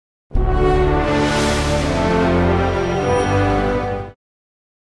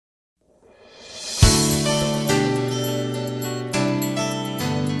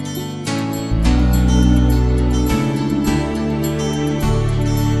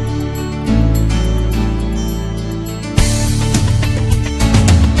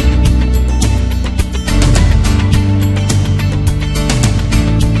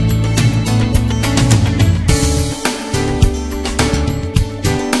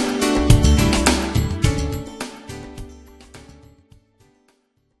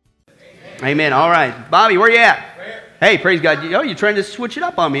Amen. All right. Bobby, where you at? Hey, praise God. You're trying to switch it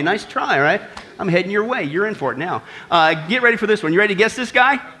up on me. Nice try, right? I'm heading your way. You're in for it now. Get ready for this one. You ready to guess this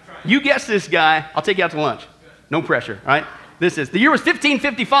guy? You guess this guy. I'll take you out to lunch. No pressure, all right? The year was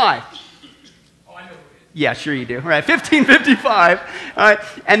 1555. Oh, I know who it is. Yeah, sure you do. All right, 1555. All right.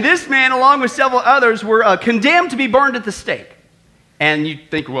 And this man, along with several others, were condemned to be burned at the stake. And you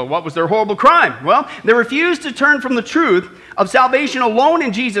think, well, what was their horrible crime? Well, they refused to turn from the truth of salvation alone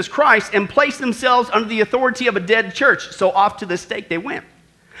in Jesus Christ and place themselves under the authority of a dead church. So off to the stake they went.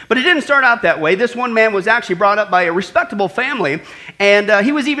 But it didn't start out that way. This one man was actually brought up by a respectable family, and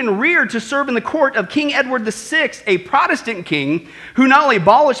he was even reared to serve in the court of King Edward VI, a Protestant king who not only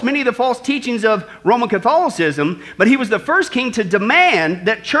abolished many of the false teachings of Roman Catholicism, but he was the first king to demand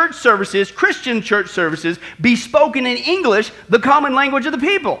that church services, Christian church services, be spoken in English, the common language of the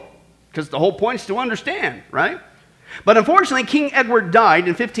people. Because the whole point is to understand, right? But unfortunately, King Edward died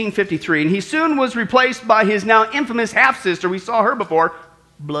in 1553, and he soon was replaced by his now infamous half-sister. We saw her before,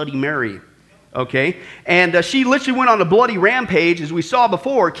 Bloody Mary, okay? And she literally went on a bloody rampage, as we saw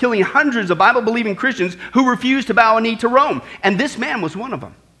before, killing hundreds of Bible-believing Christians who refused to bow a knee to Rome. And this man was one of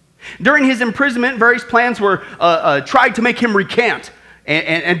them. During his imprisonment, various plans were tried to make him recant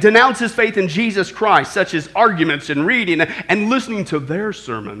and denounce his faith in Jesus Christ, such as arguments and reading and listening to their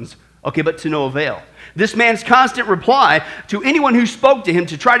sermons, okay, but to no avail. This man's constant reply to anyone who spoke to him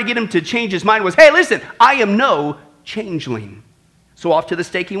to try to get him to change his mind was, hey, listen, I am no changeling. So off to the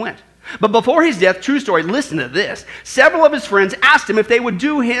stake he went. But before his death, true story, listen to this. Several of his friends asked him if they would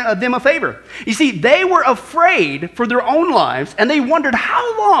do them a favor. You see, they were afraid for their own lives, and they wondered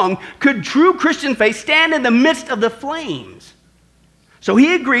how long could true Christian faith stand in the midst of the flames. So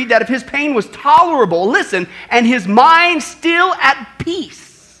he agreed that if his pain was tolerable, listen, and his mind still at peace,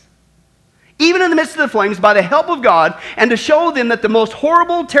 even in the midst of the flames, by the help of God, and to show them that the most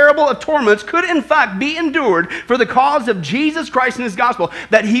horrible, terrible of torments could in fact be endured for the cause of Jesus Christ and his gospel,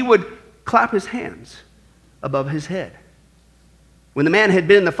 that he would clap his hands above his head. When the man had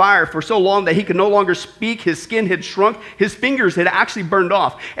been in the fire for so long that he could no longer speak, his skin had shrunk, his fingers had actually burned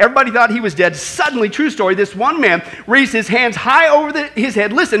off. Everybody thought he was dead. Suddenly, true story, this one man raised his hands high over his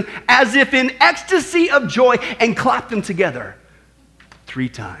head, listen, as if in ecstasy of joy, and clapped them together 3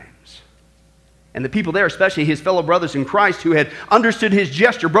 times. And the people there, especially his fellow brothers in Christ who had understood his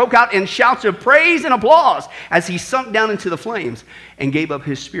gesture, broke out in shouts of praise and applause as he sunk down into the flames and gave up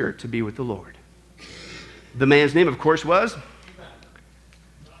his spirit to be with the Lord. The man's name, of course, was?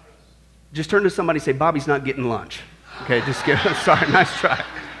 Just turn to somebody and say, Bobby's not getting lunch. Okay, just give sorry, nice try.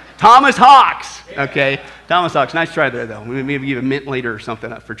 Thomas Hawks. Okay, Thomas Hawks. Nice try there, though. Maybe give a mint later or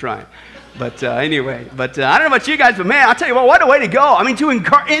something for trying. But anyway, I don't know about you guys, but man, I'll tell you what a way to go. I mean,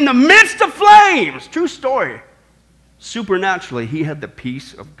 in the midst of flames, true story, supernaturally, he had the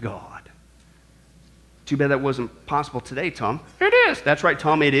peace of God. Too bad that wasn't possible today, Tom. It is. That's right,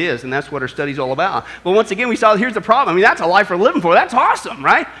 Tom, it is, and that's what our study's all about. But once again, we saw, here's the problem. I mean, that's a life we're living for. That's awesome,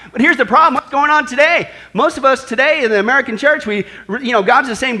 right? But here's the problem. What's going on today? Most of us today in the American church, God's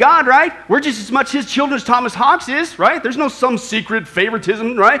the same God, right? We're just as much his children as Thomas Hawks is, right? There's no some secret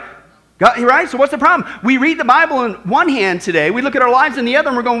favoritism, right? God, right? So what's the problem? We read the Bible in one hand today, we look at our lives in the other,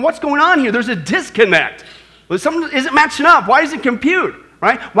 and we're going, what's going on here? There's a disconnect. Well, something isn't matching up. Why does it compute?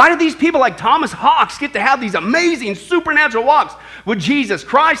 Right? Why do these people like Thomas Hawks get to have these amazing supernatural walks with Jesus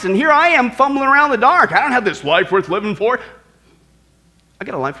Christ? And here I am fumbling around in the dark. I don't have this life worth living for. I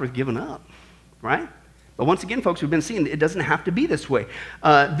got a life worth giving up, right? But once again, folks, we've been seeing it doesn't have to be this way.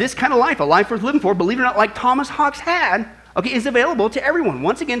 This kind of life, a life worth living for, believe it or not, like Thomas Hawks had, okay, is available to everyone.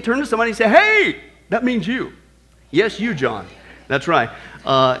 Once again, turn to somebody and say, hey, that means you. Yes, you, John. That's right,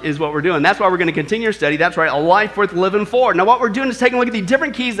 is what we're doing. That's why we're going to continue our study. That's right, a life worth living for. Now, what we're doing is taking a look at the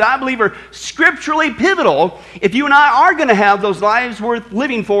different keys that I believe are scripturally pivotal if you and I are going to have those lives worth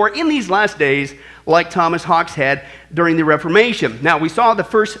living for in these last days, like Thomas Hawks had during the Reformation. Now, we saw the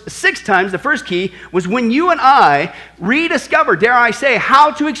first 6 times, the first key was when you and I rediscover, dare I say,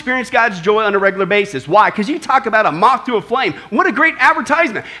 how to experience God's joy on a regular basis. Why? Because you talk about a moth to a flame. What a great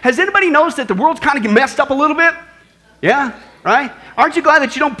advertisement. Has anybody noticed that the world's kind of messed up a little bit? Yeah? Right? Aren't you glad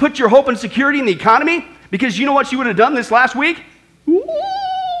that you don't put your hope and security in the economy? Because you know what you would have done this last week?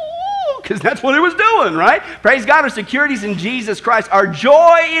 Because that's what it was doing, right? Praise God, our security is in Jesus Christ. Our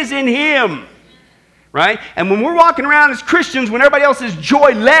joy is in him, right? And when we're walking around as Christians, when everybody else is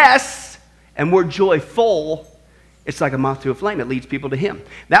joyless and we're joyful, it's like a moth to a flame. It leads people to him.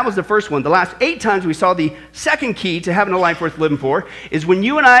 That was the first one. The last 8 times we saw the second key to having a life worth living for is when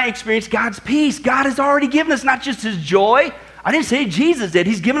you and I experience God's peace. God has already given us not just his joy. I didn't say Jesus did.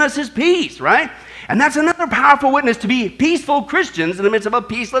 He's given us his peace, right? And that's another powerful witness to be peaceful Christians in the midst of a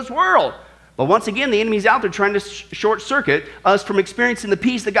peaceless world. But once again, the enemy's out there trying to short circuit us from experiencing the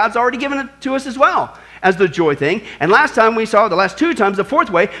peace that God's already given to us as well as the joy thing. And last time we saw, the last two times, the fourth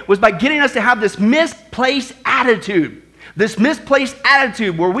way was by getting us to have this misplaced attitude. This misplaced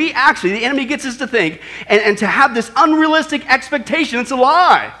attitude where we actually, the enemy gets us to think and to have this unrealistic expectation. It's a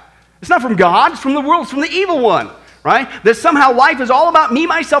lie. It's not from God, it's from the world, it's from the evil one, right? That somehow life is all about me,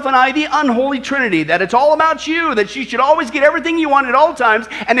 myself, and I, the unholy trinity. That it's all about you, that you should always get everything you want at all times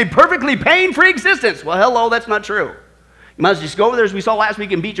and a perfectly pain-free existence. Well, hello, that's not true. You might as well just go over there as we saw last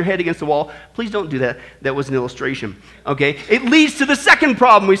week and beat your head against the wall. Please don't do that. That was an illustration, okay? It leads to the second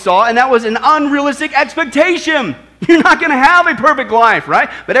problem we saw, and that was an unrealistic expectation. You're not going to have a perfect life, right?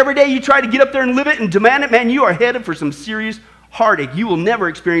 But every day you try to get up there and live it and demand it, man, you are headed for some serious heartache. You will never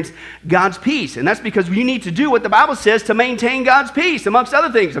experience God's peace. And that's because you need to do what the Bible says to maintain God's peace, amongst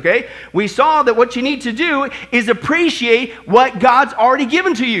other things, okay? We saw that what you need to do is appreciate what God's already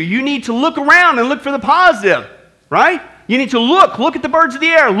given to you. You need to look around and look for the positive, right? You need to look at the birds of the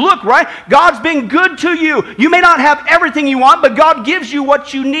air, look, right? God's been good to you. You may not have everything you want, but God gives you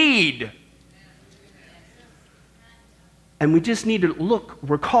what you need. And we just need to look,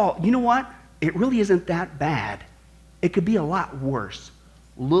 recall, you know what? It really isn't that bad. It could be a lot worse.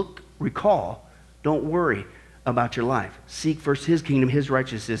 Look, recall, don't worry about your life. Seek first His kingdom, His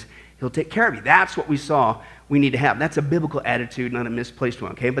righteousness. He'll take care of you. That's what we saw we need to have. That's a biblical attitude, not a misplaced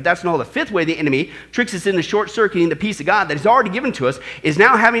one, okay? But that's not all. The fifth way the enemy tricks us into short-circuiting the peace of God that He's already given to us is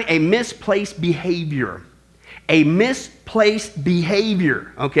now having a misplaced behavior. A misplaced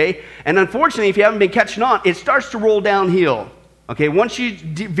behavior, okay? And unfortunately, if you haven't been catching on, it starts to roll downhill. Okay, once you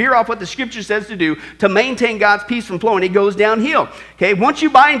veer off what the Scripture says to do to maintain God's peace from flowing, it goes downhill. Okay, once you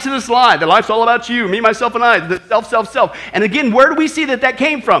buy into this lie that life's all about you, me, myself, and I, the self. And again, where do we see that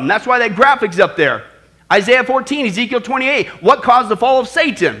came from? That's why that graphic's up there. Isaiah 14, Ezekiel 28. What caused the fall of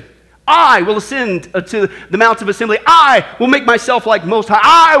Satan? I will ascend to the mounts of assembly. I will make myself like Most High.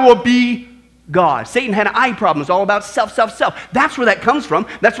 I will be God. Satan had an eye problem. It's all about self. That's where that comes from.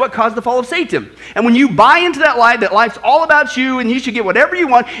 That's what caused the fall of Satan. And when you buy into that lie that life's all about you and you should get whatever you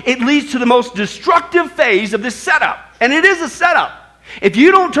want, it leads to the most destructive phase of this setup. And it is a setup. If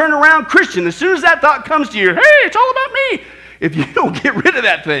you don't turn around Christian, as soon as that thought comes to you, hey, it's all about me. If you don't get rid of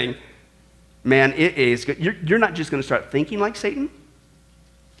that thing, man, it is good. You're not just going to start thinking like Satan.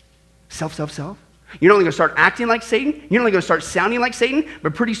 Self. You're not only going to start acting like Satan, you're not only going to start sounding like Satan,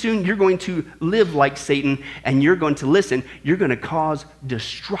 but pretty soon you're going to live like Satan and you're going to listen. You're going to cause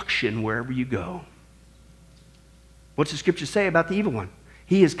destruction wherever you go. What's the Scripture say about the evil one?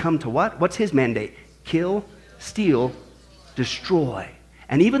 He has come to what? What's his mandate? Kill, steal, destroy.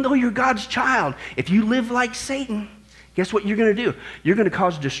 And even though you're God's child, if you live like Satan, guess what you're going to do? You're going to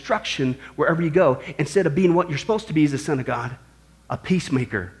cause destruction wherever you go instead of being what you're supposed to be as a son of God, a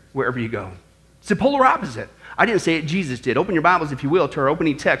peacemaker wherever you go. It's the polar opposite. I didn't say it, Jesus did. Open your Bibles, if you will, to our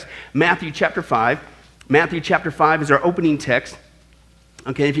opening text, Matthew chapter 5. Matthew chapter 5 is our opening text.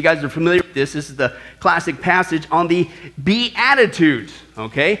 Okay, if you guys are familiar with this is the classic passage on the Beatitudes,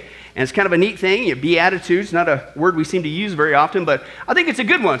 okay? And it's kind of a neat thing. Beatitudes, not a word we seem to use very often, but I think it's a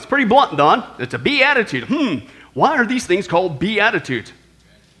good one. It's pretty blunt, Don. It's a beatitude. Why are these things called beatitudes?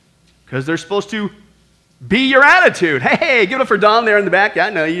 Because they're supposed to be your attitude. Hey, give it up for Don there in the back. Yeah, I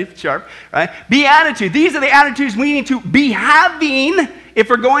know you, sharp, right? Beatitude. These are the attitudes we need to be having if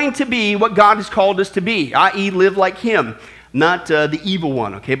we're going to be what God has called us to be, i.e. live like Him, not the evil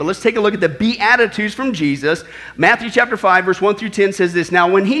one, okay? But let's take a look at the Beatitudes from Jesus. Matthew chapter 5, verse 1 through 10 says this, Now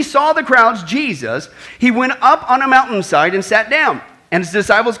when He saw the crowds, Jesus, He went up on a mountainside and sat down. And His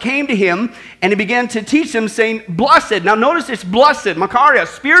disciples came to Him, and He began to teach them, saying, Blessed. Now notice it's blessed, Makaria,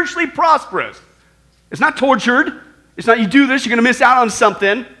 spiritually prosperous. It's not tortured. It's not you do this, you're going to miss out on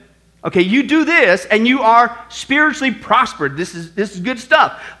something. Okay, you do this, and you are spiritually prospered. This is good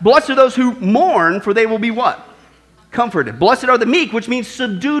stuff. Blessed are those who mourn, for they will be what? Comforted. Blessed are the meek, which means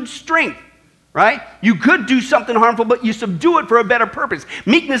subdued strength, right? You could do something harmful, but you subdue it for a better purpose.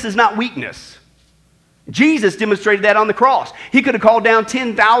 Meekness is not weakness. Jesus demonstrated that on the cross. He could have called down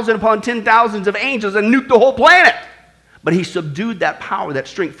 10,000 upon 10,000s of angels and nuked the whole planet. But He subdued that power, that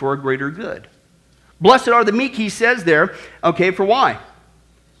strength for a greater good. Blessed are the meek, He says there. Okay, for why?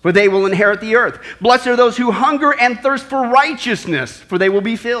 For they will inherit the earth. Blessed are those who hunger and thirst for righteousness, for they will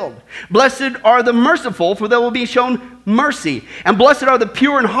be filled. Blessed are the merciful, for they will be shown mercy. And blessed are the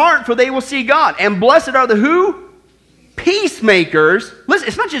pure in heart, for they will see God. And blessed are the who? Peacemakers. Listen,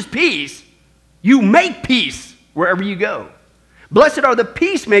 it's not just peace. You make peace wherever you go. Blessed are the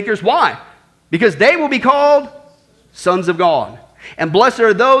peacemakers. Why? Because they will be called sons of God. And blessed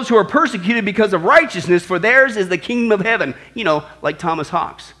are those who are persecuted because of righteousness, for theirs is the kingdom of heaven. You know, like Thomas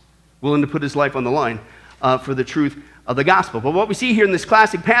Hawks. willing to put his life on the line for the truth of the gospel. But what we see here in this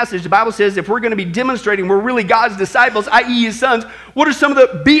classic passage, the Bible says if we're going to be demonstrating we're really God's disciples, i.e. his sons, what are some of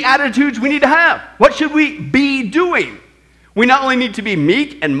the beatitudes we need to have? What should we be doing? We not only need to be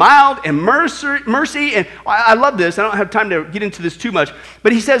meek and mild and mercy, and I love this. I don't have time to get into this too much.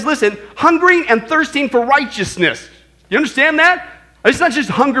 But he says, listen, hungering and thirsting for righteousness. You understand that? It's not just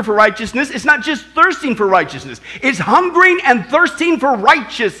hunger for righteousness. It's not just thirsting for righteousness. It's hungering and thirsting for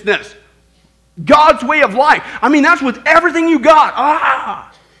righteousness. God's way of life. I mean, that's with everything you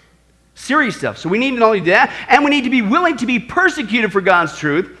got. Serious stuff. So we need not only that, and we need to be willing to be persecuted for God's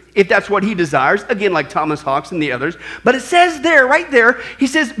truth, if that's what he desires, again, like Thomas Hawks and the others. But it says there, right there, he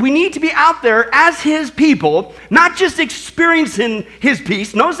says we need to be out there as his people, not just experiencing his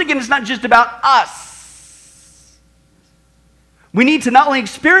peace. Notice again, it's not just about us. We need to not only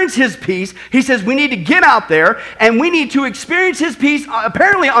experience his peace, he says we need to get out there and we need to experience his peace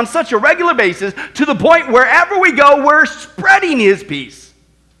apparently on such a regular basis to the point wherever we go, we're spreading his peace.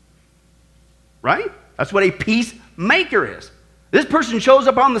 Right? That's what a peacemaker is. This person shows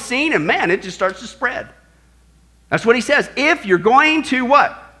up on the scene and man, it just starts to spread. That's what he says. If you're going to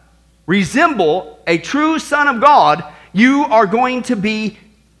what? Resemble a true son of God, you are going to be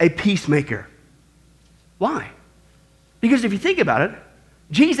a peacemaker. Why? Because if you think about it,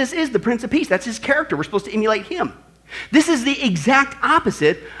 Jesus is the Prince of Peace. That's his character. We're supposed to emulate him. This is the exact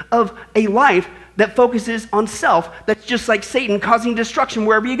opposite of a life that focuses on self, that's just like Satan causing destruction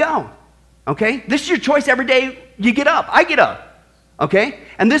wherever you go. Okay? This is your choice every day you get up. I get up. Okay?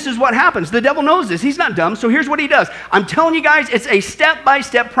 And this is what happens. The devil knows this. He's not dumb. So here's what he does. I'm telling you guys, it's a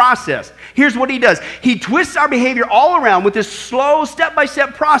step-by-step process. Here's what he does. He twists our behavior all around with this slow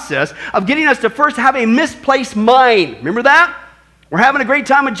step-by-step process of getting us to first have a misplaced mind. Remember that? We're having a great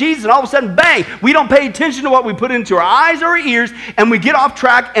time with Jesus, and all of a sudden, bang, we don't pay attention to what we put into our eyes or our ears, and we get off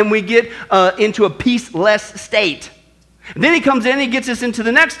track, and we get into a peaceless state. And then he comes in and he gets us into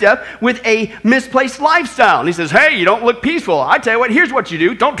the next step with a misplaced lifestyle. And he says, hey, you don't look peaceful. I tell you what, here's what you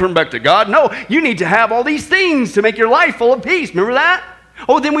do. Don't turn back to God. No, you need to have all these things to make your life full of peace. Remember that?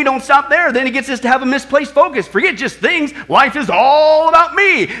 Oh, then we don't stop there. Then he gets us to have a misplaced focus. Forget just things. Life is all about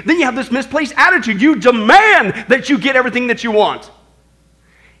me. Then you have this misplaced attitude. You demand that you get everything that you want.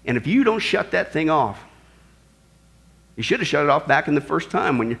 And if you don't shut that thing off, you should have shut it off back in the first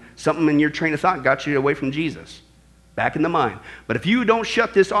time when something in your train of thought got you away from Jesus. Back in the mind. But if you don't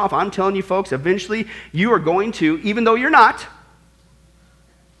shut this off, I'm telling you folks, eventually you are going to, even though you're not,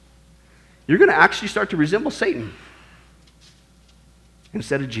 you're going to actually start to resemble Satan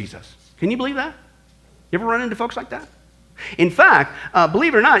instead of Jesus. Can you believe that? You ever run into folks like that? In fact,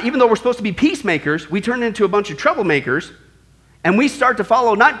 believe it or not, even though we're supposed to be peacemakers, we turn into a bunch of troublemakers, and we start to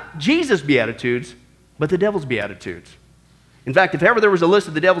follow not Jesus' beatitudes, but the devil's beatitudes. In fact, if ever there was a list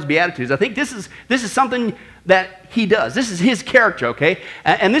of the devil's beatitudes, I think this is something that he does. This is his character, okay?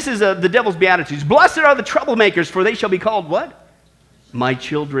 And this is the devil's beatitudes. Blessed are the troublemakers, for they shall be called what? My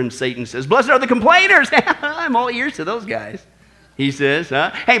children, Satan says. Blessed are the complainers. I'm all ears to those guys, he says.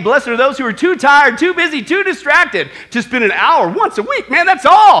 Hey, blessed are those who are too tired, too busy, too distracted to spend an hour once a week. Man, that's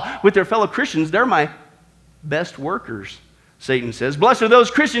all. With their fellow Christians, they're my best workers, Satan says. Blessed are those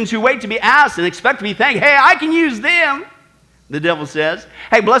Christians who wait to be asked and expect to be thanked. Hey, I can use them, the devil says.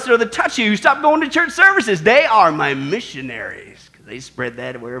 Hey, blessed are the touchy who stop going to church services. They are my missionaries, because they spread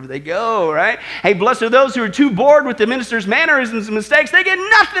that wherever they go, right? Hey, blessed are those who are too bored with the minister's mannerisms and mistakes. They get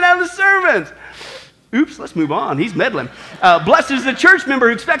nothing out of the sermons. Oops, let's move on. He's meddling. Blessed is the church member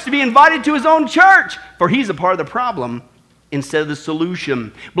who expects to be invited to his own church, for he's a part of the problem instead of the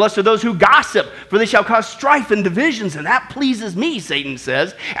solution. Blessed are those who gossip, for they shall cause strife and divisions, and that pleases me, Satan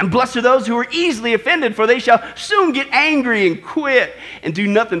says. And blessed are those who are easily offended, for they shall soon get angry and quit and do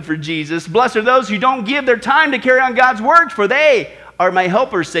nothing for Jesus. Blessed are those who don't give their time to carry on God's work, for they are my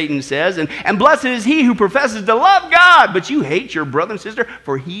helpers, Satan says. And blessed is he who professes to love God, but you hate your brother and sister,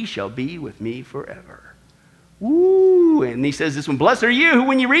 for he shall be with me forever. Ooh, and he says this one, blessed are you who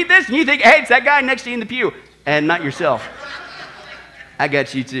when you read this and you think, hey, it's that guy next to you in the pew, and not yourself. I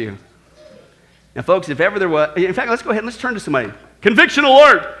got you too. Now, folks, if ever there was, in fact, let's go ahead and let's turn to somebody. Conviction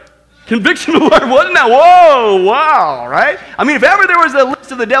alert. Conviction alert. Wasn't that? Whoa, wow, right? I mean, if ever there was a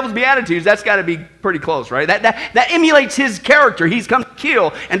list of the devil's beatitudes, that's got to be pretty close, right? That emulates his character. He's come to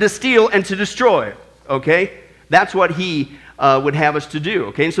kill and to steal and to destroy, okay? That's what he would have us to do,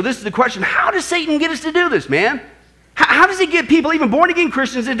 okay? And so this is the question, how does Satan get us to do this, man? How does he get people, even born-again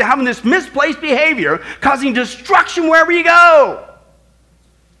Christians, into having this misplaced behavior, causing destruction wherever you go,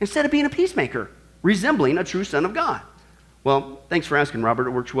 instead of being a peacemaker, resembling a true son of God? Well, thanks for asking, Robert.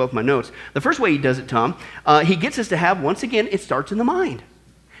 It works well with my notes. The first way he does it, Tom, he gets us to have, once again, it starts in the mind.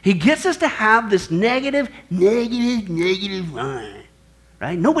 He gets us to have this negative mind,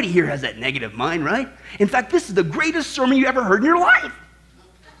 right? Nobody here has that negative mind, right? In fact, this is the greatest sermon you ever heard in your life.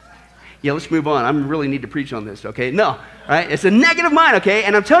 Yeah, let's move on. I really need to preach on this, okay? No, right? It's a negative mind, okay?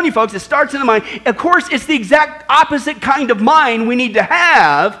 And I'm telling you, folks, it starts in the mind. Of course, it's the exact opposite kind of mind we need to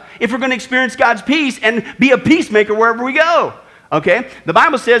have if we're going to experience God's peace and be a peacemaker wherever we go, okay? The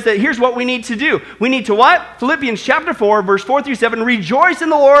Bible says that here's what we need to do. We need to what? Philippians chapter 4, verse 4 through 7, rejoice in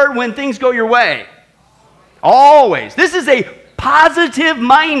the Lord when things go your way. Always. This is a positive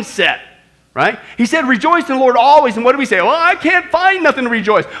mindset. Right? He said, rejoice in the Lord always. And what do we say? Well, I can't find nothing to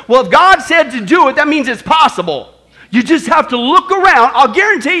rejoice. Well, if God said to do it, that means it's possible. You just have to look around. I'll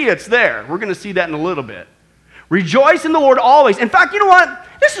guarantee you it's there. We're going to see that in a little bit. Rejoice in the Lord always. In fact, you know what?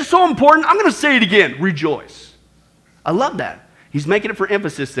 This is so important. I'm going to say it again. Rejoice. I love that. He's making it for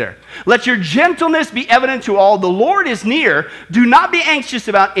emphasis there. Let your gentleness be evident to all. The Lord is near. Do not be anxious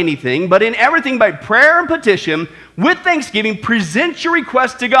about anything, but in everything by prayer and petition, with thanksgiving, present your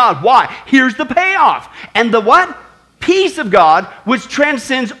request to God. Why? Here's the payoff. And the what? Peace of God, which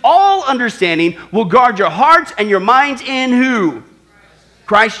transcends all understanding, will guard your hearts and your minds in who?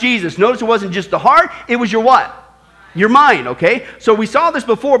 Christ Jesus. Notice it wasn't just the heart, it was your what? Your mind, okay? So we saw this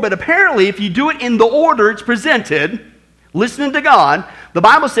before, but apparently if you do it in the order it's presented, listening to God, the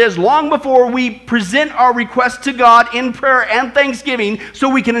Bible says long before we present our request to God in prayer and thanksgiving so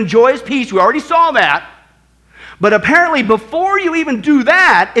we can enjoy His peace, we already saw that. But apparently before you even do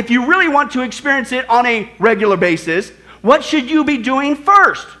that, if you really want to experience it on a regular basis, what should you be doing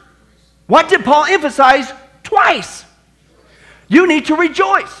first? What did Paul emphasize twice? You need to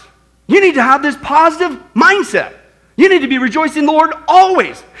rejoice. You need to have this positive mindset. You need to be rejoicing in the Lord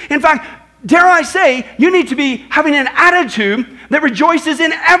always. In fact, dare I say, you need to be having an attitude that rejoices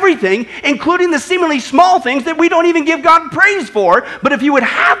in everything, including the seemingly small things that we don't even give God praise for. But if you would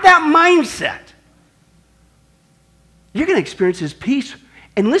have that mindset, you're going to experience His peace.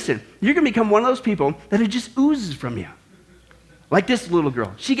 And listen, you're going to become one of those people that it just oozes from you. Like this little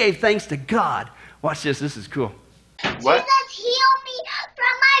girl. She gave thanks to God. Watch this. This is cool. What? Jesus, heal me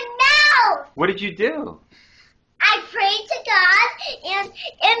from my mouth. What did you do? I prayed to God, and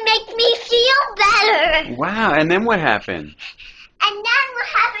it made me feel better. Wow, and then what happened? And then what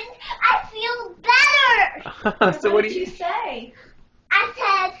happened, I feel better. So what did you say?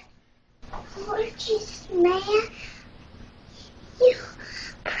 I said, Lord Jesus, man, you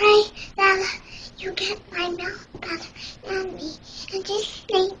pray that you get my mouth better and me, and just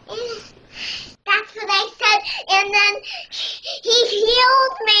stay in it. That's what I said, and then He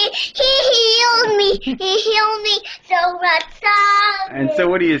healed me. He healed me so much. And so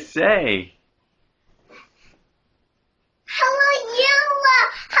what do you say? Hallelujah!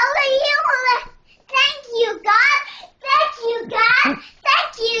 Hallelujah! Thank you, God! Thank you, God!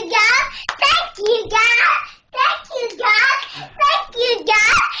 Thank you, God! Thank you, God! Thank you, God! Thank you,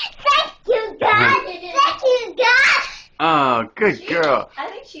 God! Thank you, God! Thank you, God! Oh, good girl. I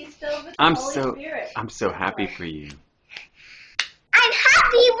think she's filled with the Holy Spirit. I'm so happy for you. I'm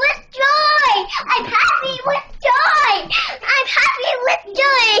happy with joy! I'm happy with joy! I'm happy with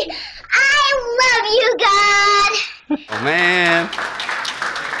joy! I love you, God! Oh, man.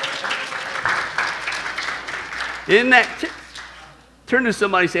 Isn't that... Turn to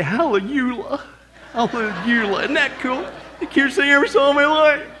somebody and say, hallelujah. Hallelujah. Isn't that cool? The cutest thing I ever saw in my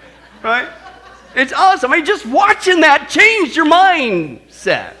life. Right? It's awesome. I mean, just watching that changed your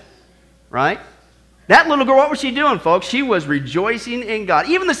mindset. Right? That little girl, what was she doing, folks? She was rejoicing in God.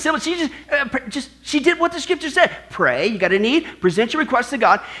 Even the simple, she she did what the scripture said. Pray, you got a need, present your request to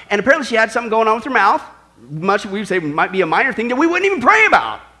God. And apparently she had something going on with her mouth. Much we would say might be a minor thing that we wouldn't even pray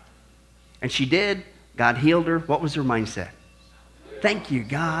about. And she did. God healed her. What was her mindset? Thank you,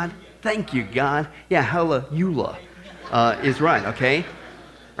 God. Thank you, God. Yeah, hallelujah is right, okay?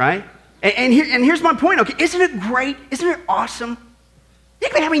 Right? And here's my point, okay? Isn't it great? Isn't it awesome? You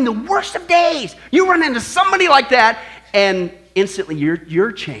could be having the worst of days. You run into somebody like that, and instantly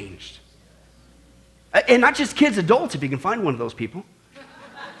you're changed. And not just kids, adults, if you can find one of those people.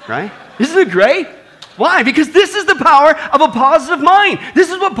 Right? Isn't it great? Why? Because this is the power of a positive mind.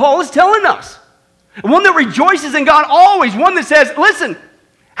 This is what Paul is telling us. One that rejoices in God always. One that says, listen,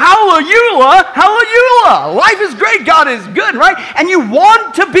 hallelujah, hallelujah. Life is great. God is good, right? And you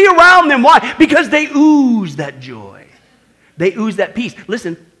want to be around them. Why? Because they ooze that joy. They ooze that peace.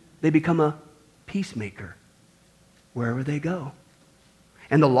 Listen, they become a peacemaker wherever they go.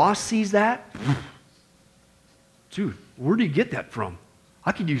 And the lost sees that. Dude, where do you get that from?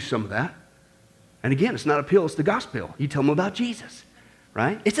 I could use some of that. And again, it's not a pill, it's the gospel. You tell them about Jesus,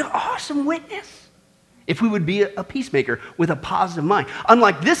 right? It's an awesome witness. if we would be a peacemaker with a positive mind.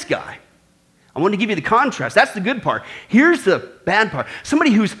 Unlike this guy. I want to give you the contrast. That's the good part. Here's the bad part.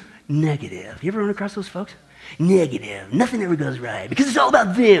 Somebody who's negative. You ever run across those folks? Negative. Nothing ever goes right because it's all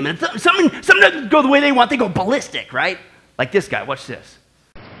about them. And if something doesn't go the way they want, they go ballistic, right? Like this guy. Watch this.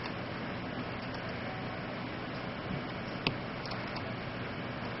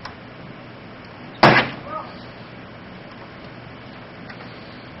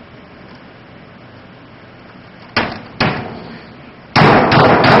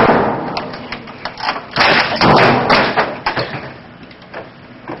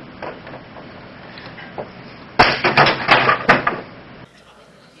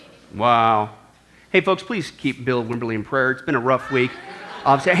 Wow. Hey, folks, please keep Bill Wimberly in prayer. It's been a rough week.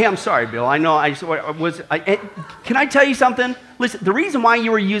 Hey, I'm sorry, Bill. I know can I tell you something? Listen, the reason why you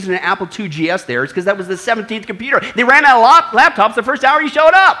were using an Apple II GS there is because that was the 17th computer. They ran out of laptops the first hour you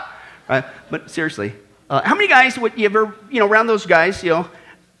showed up. But seriously, how many guys would you ever, around those guys,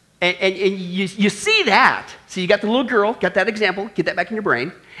 and you see that. So you got the little girl, got that example, get that back in your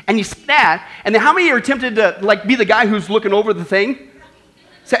brain, and you see that, and then how many are tempted to be the guy who's looking over the thing?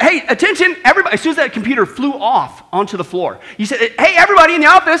 Say, hey, attention, everybody. As soon as that computer flew off onto the floor, you said, hey, everybody in the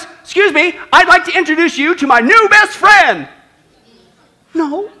office, excuse me, I'd like to introduce you to my new best friend.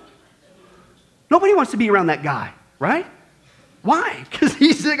 No. Nobody wants to be around that guy, right? Why? Because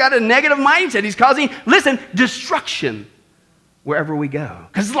he's got a negative mindset. He's causing, listen, destruction wherever we go.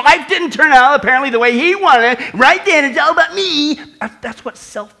 Because life didn't turn out apparently the way he wanted it. Right then, it's all about me. That's what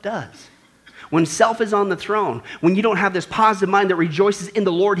self does. When self is on the throne, when you don't have this positive mind that rejoices in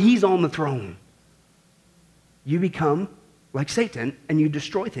the Lord, he's on the throne. You become like Satan and you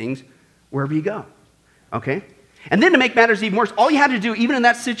destroy things wherever you go. Okay? And then to make matters even worse, all you had to do, even in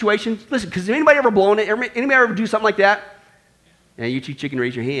that situation, listen, because anybody ever blown it? Anybody ever do something like that? Yeah, you two chicken,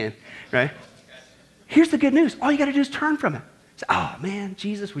 raise your hand, right? Here's the good news. All you got to do is turn from it. Say, oh, man,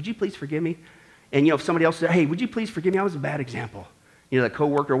 Jesus, would you please forgive me? And, if somebody else said, hey, would you please forgive me? I was a bad example. That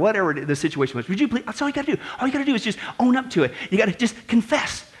coworker, whatever the situation was. Would you please? That's all you got to do. All you got to do is just own up to it. You got to just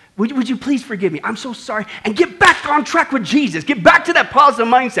confess. Would you please forgive me? I'm so sorry. And get back on track with Jesus. Get back to that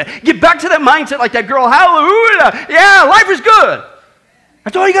positive mindset. Get back to that mindset like that girl. Hallelujah. Yeah, life is good.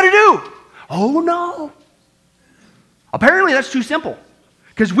 That's all you got to do. Oh, no. Apparently, that's too simple.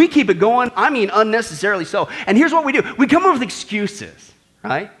 Because we keep it going, unnecessarily so. And here's what we do. We come up with excuses,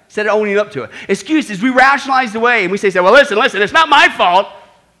 right? Instead of owning up to it. Excuses, we rationalize away and we say, well, listen, it's not my fault.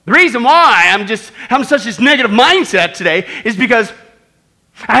 The reason why I'm having such this negative mindset today is because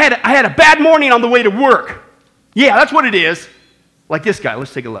I had a bad morning on the way to work. Yeah, that's what it is. Like this guy.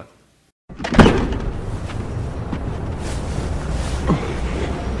 Let's take a look.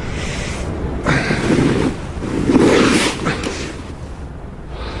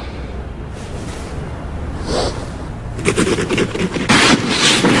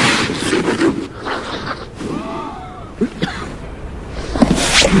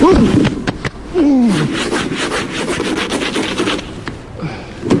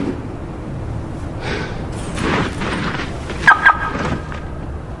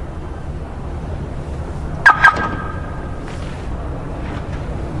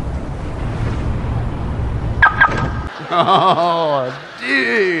 Oh,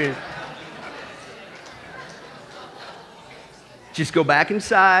 dude. Just go back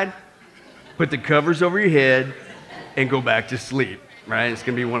inside, put the covers over your head, and go back to sleep, right? It's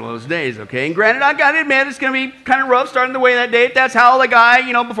going to be one of those days, okay? And granted, I got to admit, it's going to be kind of rough starting the way that day. If that's how the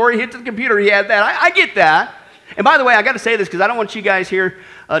guy, before he hit the computer, he had that. I get that. And by the way, I got to say this because I don't want you guys here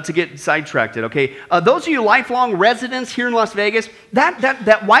to get sidetracked, okay? Those of you lifelong residents here in Las Vegas,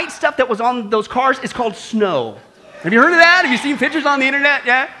 that white stuff that was on those cars is called snow. Have you heard of that? Have you seen pictures on the internet?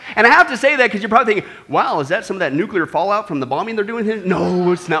 Yeah? And I have to say that because you're probably thinking, wow, is that some of that nuclear fallout from the bombing they're doing here?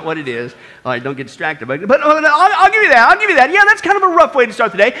 No, it's not what it is. All right, don't get distracted. But I'll give you that. I'll give you that. Yeah, that's kind of a rough way to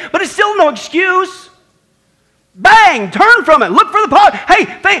start the day, but it's still no excuse. Bang! Turn from it. Look for the positive.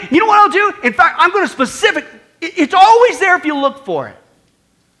 Hey, you know what I'll do? In fact, I'm going to it's always there if you look for it.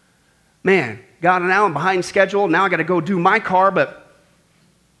 Man, God, now I'm behind schedule. Now I got to go do my car, but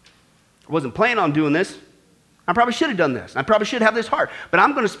I wasn't planning on doing this. I probably should have done this. I probably should have this heart. But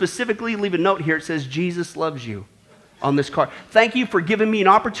I'm going to specifically leave a note here. It says, Jesus loves you on this car. Thank you for giving me an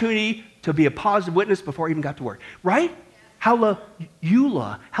opportunity to be a positive witness before I even got to work. Right?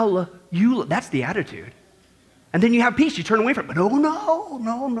 Hallelujah. Hallelujah. That's the attitude. And then you have peace. You turn away from it. But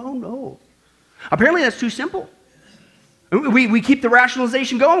no. Apparently that's too simple. We keep the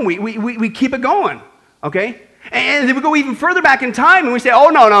rationalization going. We keep it going. Okay? And then we go even further back in time and we say, oh,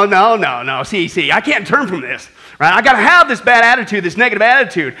 no. See, I can't turn from this. Right? I got to have this bad attitude, this negative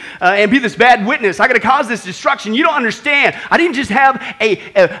attitude, and be this bad witness. I got to cause this destruction. You don't understand. I didn't just have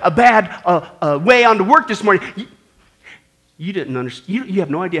a bad way on to work this morning. You didn't understand. You have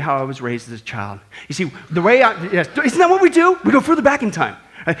no idea how I was raised as a child. You see, the way isn't that what we do? We go further back in time.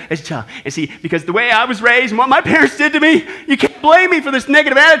 As a child. And see, because the way I was raised and what my parents did to me, you can't blame me for this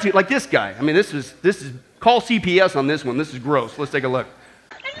negative attitude. Like this guy. I mean, this is call CPS on this one. This is gross. Let's take a look.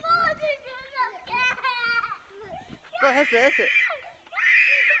 Go ahead, that's it.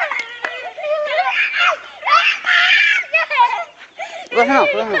 Let him out.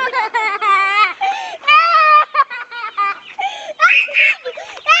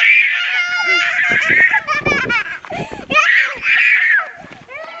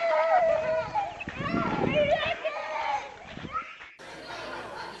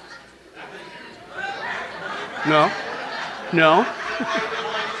 No.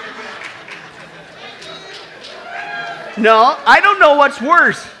 No, I don't know what's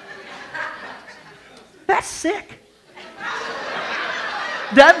worse. That's sick.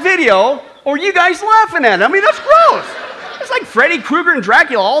 That video, or you guys laughing at it. I mean, that's gross. It's like Freddy Krueger and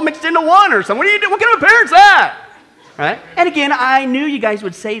Dracula all mixed into one or something. What do you do? What kind of a parent's that? Right? And again, I knew you guys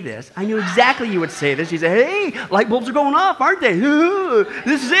would say this. I knew exactly you would say this. You say, hey, light bulbs are going off, aren't they?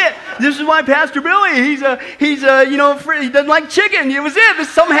 This is it. This is why Pastor Billy, he doesn't like chicken. It was it.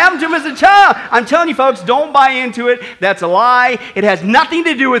 Something happened to him as a child. I'm telling you, folks, don't buy into it. That's a lie. It has nothing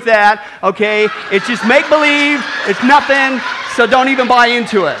to do with that, okay? It's just make-believe. It's nothing, so don't even buy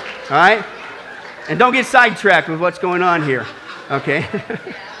into it, all right? And don't get sidetracked with what's going on here, okay?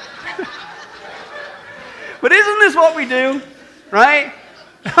 But isn't this what we do, right?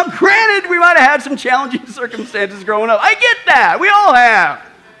 Now, granted, we might have had some challenging circumstances growing up. I get that. We all have.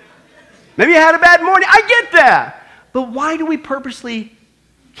 Maybe you had a bad morning. I get that. But why do we purposely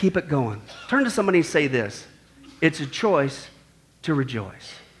keep it going? Turn to somebody and say this. It's a choice to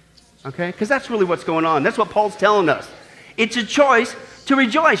rejoice. Okay? Because that's really what's going on. That's what Paul's telling us. It's a choice to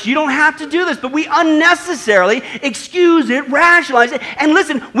rejoice. You don't have to do this, but we unnecessarily excuse it, rationalize it, and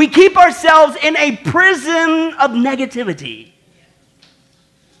listen, we keep ourselves in a prison of negativity.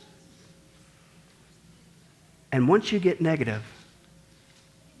 And once you get negative,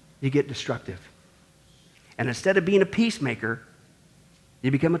 you get destructive. And instead of being a peacemaker,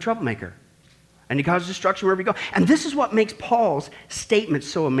 you become a troublemaker. And you cause destruction wherever you go. And this is what makes Paul's statement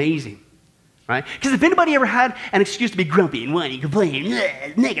so amazing. Right? Because if anybody ever had an excuse to be grumpy and whiny, complain,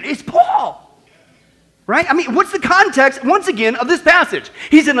 negative, it's Paul. Right? I mean, what's the context, once again, of this passage?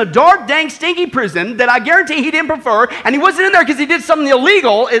 He's in a dark, dank, stinky prison that I guarantee he didn't prefer, and he wasn't in there because he did something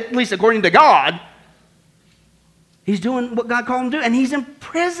illegal, at least according to God. He's doing what God called him to do, and he's in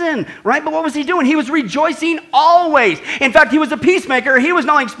prison, right? But what was he doing? He was rejoicing always. In fact, he was a peacemaker. He was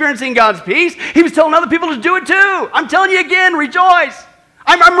not only experiencing God's peace, he was telling other people to do it too. I'm telling you again, rejoice.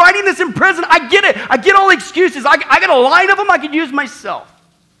 I'm writing this in prison. I get it. I get all the excuses. I got a line of them I could use myself.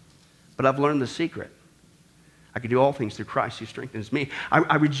 But I've learned the secret. I can do all things through Christ who strengthens me.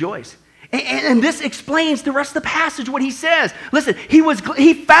 I rejoice. And this explains the rest of the passage, what he says. Listen,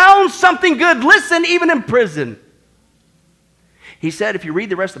 he found something good. Listen, even in prison. He said, if you read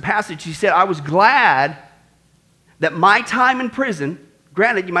the rest of the passage, he said, I was glad that my time in prison,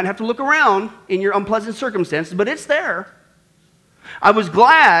 granted, you might have to look around in your unpleasant circumstances, but it's there. I was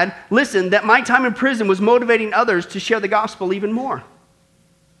glad, listen, that my time in prison was motivating others to share the gospel even more.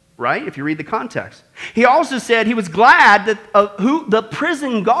 Right? If you read the context. He also said he was glad that the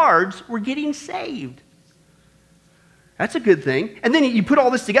prison guards were getting saved. That's a good thing. And then you put all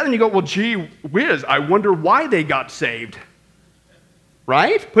this together and you go, well, gee whiz, I wonder why they got saved.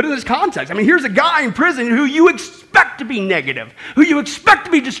 Right? Put it in this context. I mean, here's a guy in prison who you expect to be negative, who you expect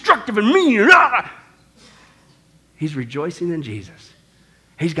to be destructive and mean. He's rejoicing in Jesus.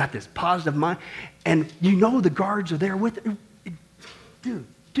 He's got this positive mind. And you know the guards are there with him.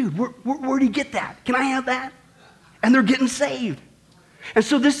 Dude, where do you get that? Can I have that? And they're getting saved. And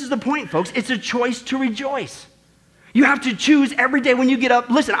so this is the point, folks. It's a choice to rejoice. You have to choose every day when you get up.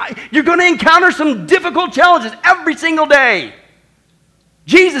 Listen, you're going to encounter some difficult challenges every single day.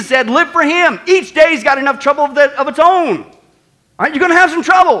 Jesus said, live for him. Each day's got enough trouble of its own. All right? You're going to have some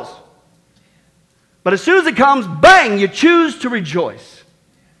troubles. But as soon as it comes, bang, you choose to rejoice.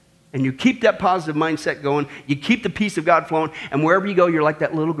 And you keep that positive mindset going. You keep the peace of God flowing. And wherever you go, you're like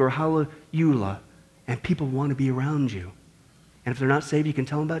that little girl, hallelujah. And people want to be around you. And if they're not saved, you can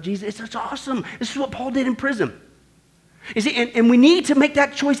tell them about Jesus. It's awesome. This is what Paul did in prison. You see, and we need to make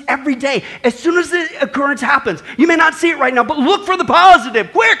that choice every day. As soon as the occurrence happens, you may not see it right now, but look for the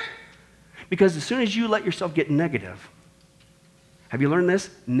positive, quick. Because as soon as you let yourself get negative, have you learned this?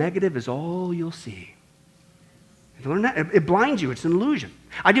 Negative is all you'll see. Have you learned that? It blinds you. It's an illusion.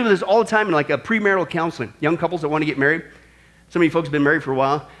 I do this all the time in like a premarital counseling. Young couples that want to get married. Some of you folks have been married for a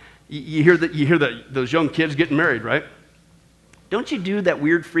while. You hear those young kids getting married, right? Don't you do that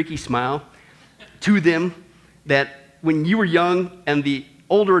weird, freaky smile to them that when you were young and the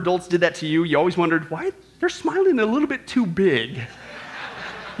older adults did that to you, you always wondered, why they're smiling a little bit too big?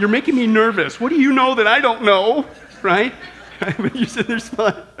 You're making me nervous. What do you know that I don't know, right? When you sit there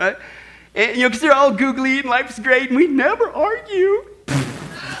smiling, right? And, because they're all googly and life's great and we never argue.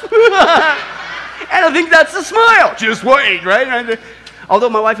 And I think that's the smile. Just wait, right? Although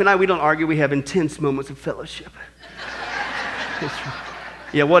my wife and I, we don't argue. We have intense moments of fellowship.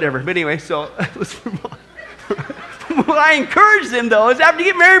 Yeah, whatever. But anyway, so let's move on. What I encourage them, though, is after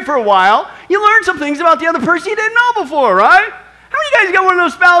you get married for a while, you learn some things about the other person you didn't know before, right? How many of you guys got one of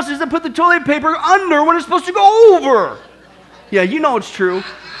those spouses that put the toilet paper under when it's supposed to go over? Yeah, you know it's true.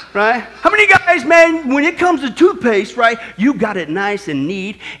 Right? How many guys, man, when it comes to toothpaste, right, you got it nice and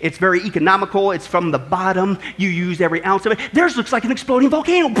neat. It's very economical. It's from the bottom. You use every ounce of it. Theirs looks like an exploding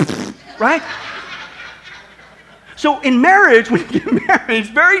volcano, right? So in marriage, when you get married, it's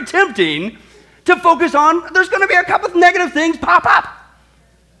very tempting to focus on, there's going to be a couple of negative things pop up.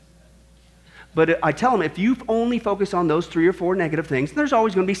 But I tell them, if you only focus on those 3 or 4 negative things, there's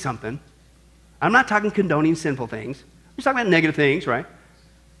always going to be something. I'm not talking condoning sinful things. I'm just talking about negative things, right?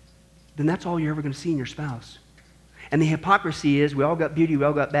 Then that's all you're ever going to see in your spouse. And the hypocrisy is, we all got beauty, we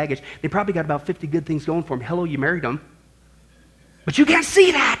all got baggage. They probably got about 50 good things going for them. Hello, you married them. But you can't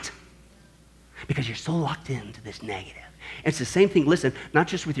see that because you're so locked into this negative. And it's the same thing, listen, not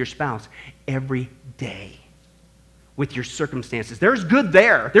just with your spouse, every day with your circumstances. There's good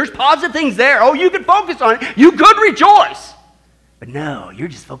there. There's positive things there. Oh, you could focus on it. You could rejoice. But no, you're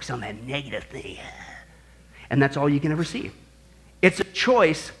just focused on that negative thing. And that's all you can ever see. It's a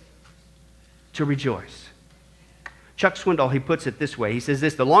choice to rejoice. Chuck Swindoll, he puts it this way. He says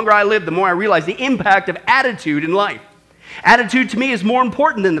this, the longer I live, the more I realize the impact of attitude in life. Attitude to me is more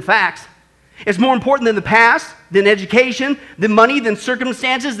important than the facts. It's more important than the past, than education, than money, than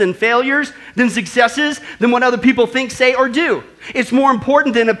circumstances, than failures, than successes, than what other people think, say, or do. It's more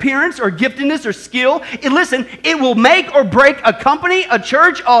important than appearance or giftedness or skill. Listen, it will make or break a company, a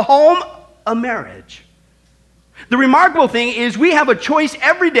church, a home, a marriage. The remarkable thing is we have a choice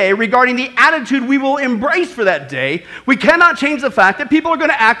every day regarding the attitude we will embrace for that day. We cannot change the fact that people are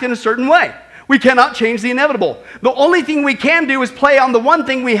going to act in a certain way. We cannot change the inevitable. The only thing we can do is play on the one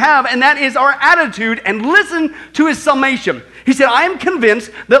thing we have, and that is our attitude, and listen to his summation. He said, I am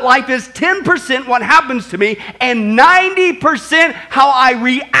convinced that life is 10% what happens to me and 90% how I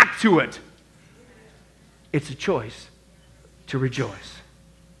react to it. It's a choice to rejoice.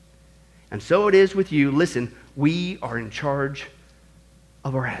 And so it is with you. Listen, we are in charge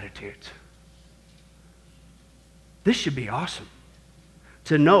of our attitudes. This should be awesome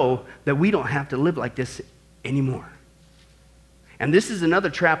to know that we don't have to live like this anymore. And this is another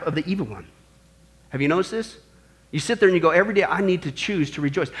trap of the evil one. Have you noticed this? You sit there and you go, every day I need to choose to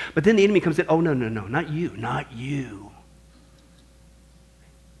rejoice. But then the enemy comes in, oh, no, not you, not you.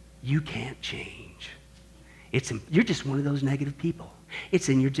 You can't change. You're just one of those negative people. It's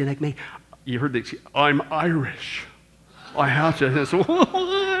in your genetic makeup. You heard this, I'm Irish. I have to.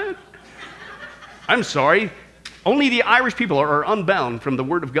 What? I'm sorry. Only the Irish people are unbound from the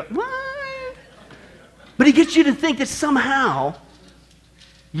Word of God. What? But he gets you to think that somehow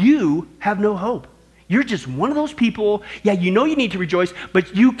you have no hope. You're just one of those people, yeah, you know you need to rejoice,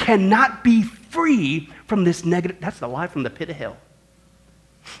 but you cannot be free from this negative. That's the lie from the pit of hell.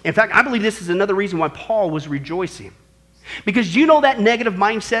 In fact, I believe this is another reason why Paul was rejoicing. Because you know that negative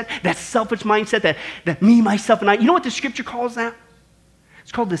mindset, that selfish mindset, that me, myself, and I. You know what the scripture calls that?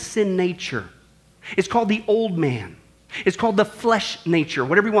 It's called the sin nature. It's called the old man. It's called the flesh nature,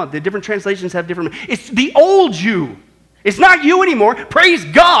 whatever you want. The different translations have different. It's the old you. It's not you anymore. Praise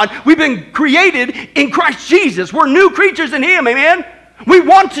God. We've been created in Christ Jesus. We're new creatures in Him, amen? We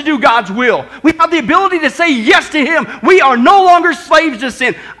want to do God's will. We have the ability to say yes to Him. We are no longer slaves to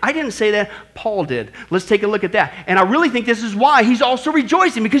sin. I didn't say that. Paul did. Let's take a look at that. And I really think this is why he's also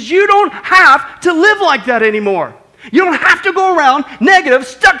rejoicing, because you don't have to live like that anymore. You don't have to go around negative,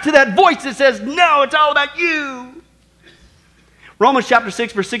 stuck to that voice that says, no, it's all about you. Romans chapter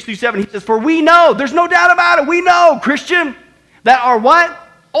 6, verse 6 through 7, he says, for we know, there's no doubt about it, we know, Christian, that our what?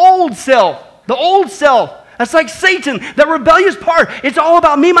 Old self. The old self. That's like Satan, that rebellious part. It's all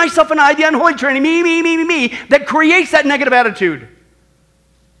about me, myself, and I, the unholy trinity, me, that creates that negative attitude.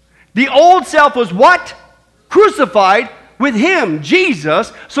 The old self was what? Crucified with him,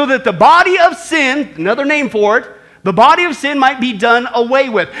 Jesus, so that the body of sin, another name for it, the body of sin might be done away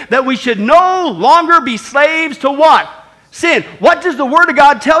with. That we should no longer be slaves to what? Sin. What does the Word of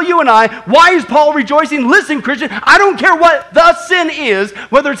God tell you and I? Why is Paul rejoicing? Listen, Christian, I don't care what the sin is,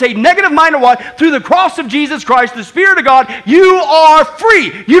 whether it's a negative mind or what, through the cross of Jesus Christ, the Spirit of God, you are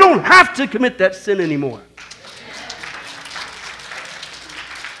free. You don't have to commit that sin anymore.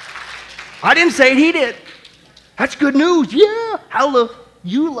 I didn't say it, he did. That's good news. Yeah.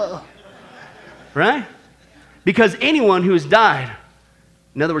 Hallelujah. Right? Because anyone who has died,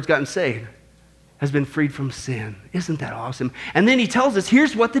 in other words, gotten saved, has been freed from sin. Isn't that awesome? And then he tells us,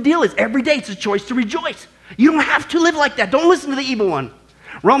 here's what the deal is. Every day it's a choice to rejoice. You don't have to live like that. Don't listen to the evil one.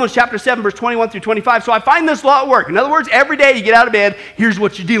 Romans chapter 7, verse 21 through 25. So I find this law at work. In other words, every day you get out of bed, here's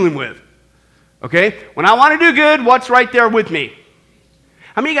what you're dealing with. Okay? When I want to do good, what's right there with me?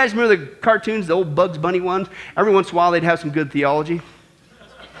 How many of you guys remember the cartoons, the old Bugs Bunny ones? Every once in a while they'd have some good theology.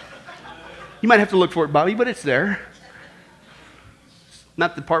 You might have to look for it, Bobby, but it's there.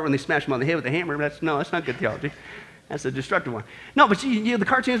 Not the part when they smash him on the head with a hammer. That's not good theology. That's a destructive one. No, but you know, the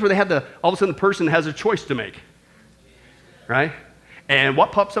cartoons where they have all of a sudden the person has a choice to make. Right? And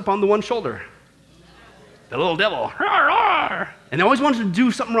what pops up on the one shoulder? The little devil. And they always want to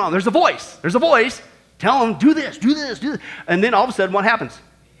do something wrong. There's a voice. Tell them, do this. And then all of a sudden, what happens?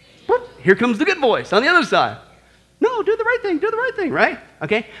 Here comes the good voice on the other side. No, do the right thing, right?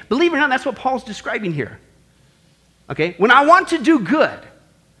 Okay? Believe it or not, that's what Paul's describing here. Okay? When I want to do good,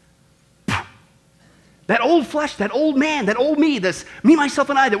 that old flesh, that old man, that old me, this me, myself,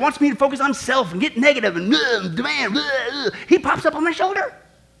 and I that wants me to focus on self and get negative and demand, he pops up on my shoulder.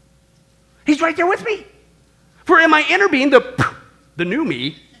 He's right there with me. For in my inner being, the new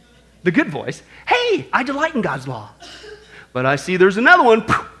me, the good voice, hey, I delight in God's law. But I see there's another one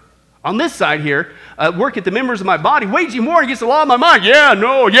on this side here, work at the members of my body, waging war against the law of my mind. Yeah,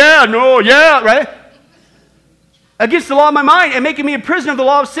 no, right? Against the law of my mind and making me a prisoner of the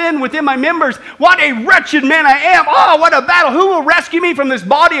law of sin within my members. What a wretched man I am. Oh, what a battle. Who will rescue me from this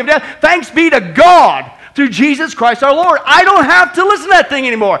body of death? Thanks be to God through Jesus Christ our Lord. I don't have to listen to that thing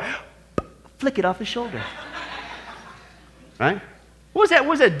anymore. Flick it off the shoulder. Right? What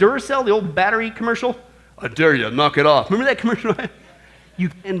was that Duracell, the old battery commercial? I dare you, knock it off. Remember that commercial? You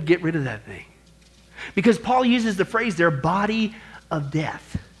can get rid of that thing. Because Paul uses the phrase there, body of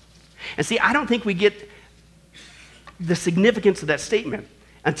death. And see, I don't think we get the significance of that statement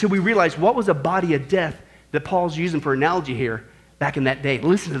until we realize what was a body of death that Paul's using for analogy here back in that day.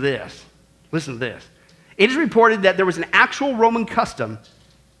 Listen to this. It is reported that there was an actual Roman custom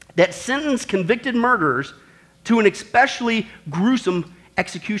that sentenced convicted murderers to an especially gruesome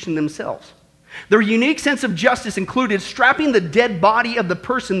execution themselves. Their unique sense of justice included strapping the dead body of the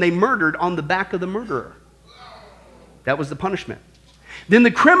person they murdered on the back of the murderer. That was the punishment. Then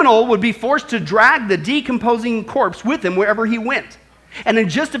the criminal would be forced to drag the decomposing corpse with him wherever he went. And in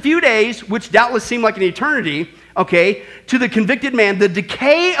just a few days, which doubtless seemed like an eternity, okay, to the convicted man, the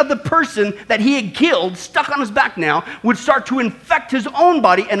decay of the person that he had killed, stuck on his back now, would start to infect his own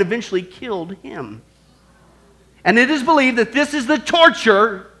body and eventually killed him. And it is believed that this is the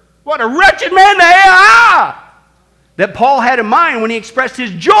torture, what a wretched man they are, that Paul had in mind when he expressed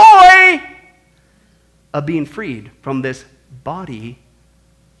his joy of being freed from this body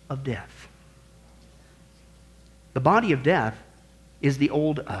of death. The body of death is the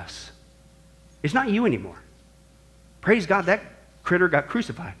old us. It's not you anymore. Praise God, that critter got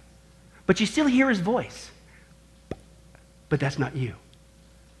crucified. But you still hear his voice. But that's not you.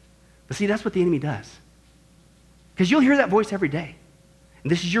 But see, that's what the enemy does. Because you'll hear that voice every day.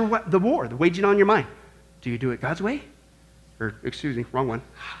 And this is the war, the waging on your mind. Do you do it God's way? Or, excuse me, wrong one.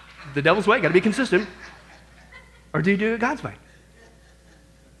 The devil's way, got to be consistent. Or do you do it God's way?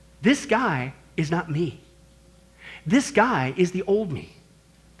 This guy is not me. This guy is the old me,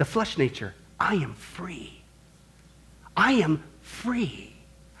 the flesh nature. I am free. I am free.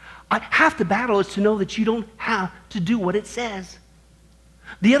 Half the battle is to know that you don't have to do what it says.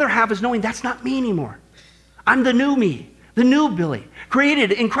 The other half is knowing that's not me anymore. I'm the new me, the new Billy,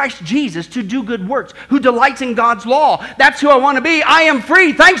 created in Christ Jesus to do good works, who delights in God's law. That's who I want to be. I am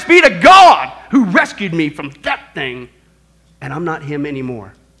free. Thanks be to God who rescued me from that thing, and I'm not him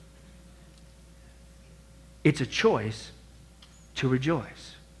anymore. It's a choice to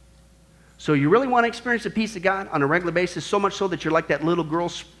rejoice. So you really want to experience the peace of God on a regular basis, so much so that you're like that little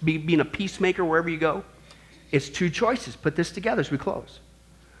girl being a peacemaker wherever you go? It's two choices. Put this together as we close.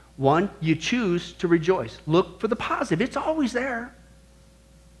 One, you choose to rejoice. Look for the positive. It's always there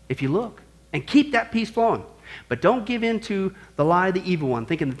if you look. And keep that peace flowing. But don't give in to the lie of the evil one,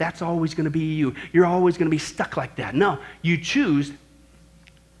 thinking that that's always going to be you. You're always going to be stuck like that. No, you choose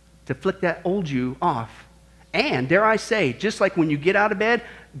to flick that old you off. And, dare I say, just like when you get out of bed,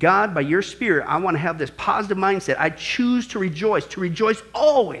 God, by your Spirit, I want to have this positive mindset. I choose to rejoice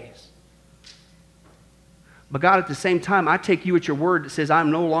always. But God, at the same time, I take you at your word that says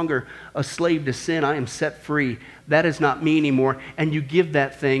I'm no longer a slave to sin. I am set free. That is not me anymore. And you give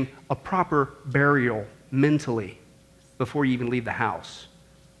that thing a proper burial mentally before you even leave the house.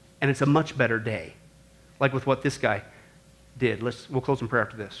 And it's a much better day, like with what this guy did. We'll close in prayer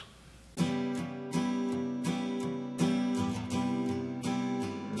after this.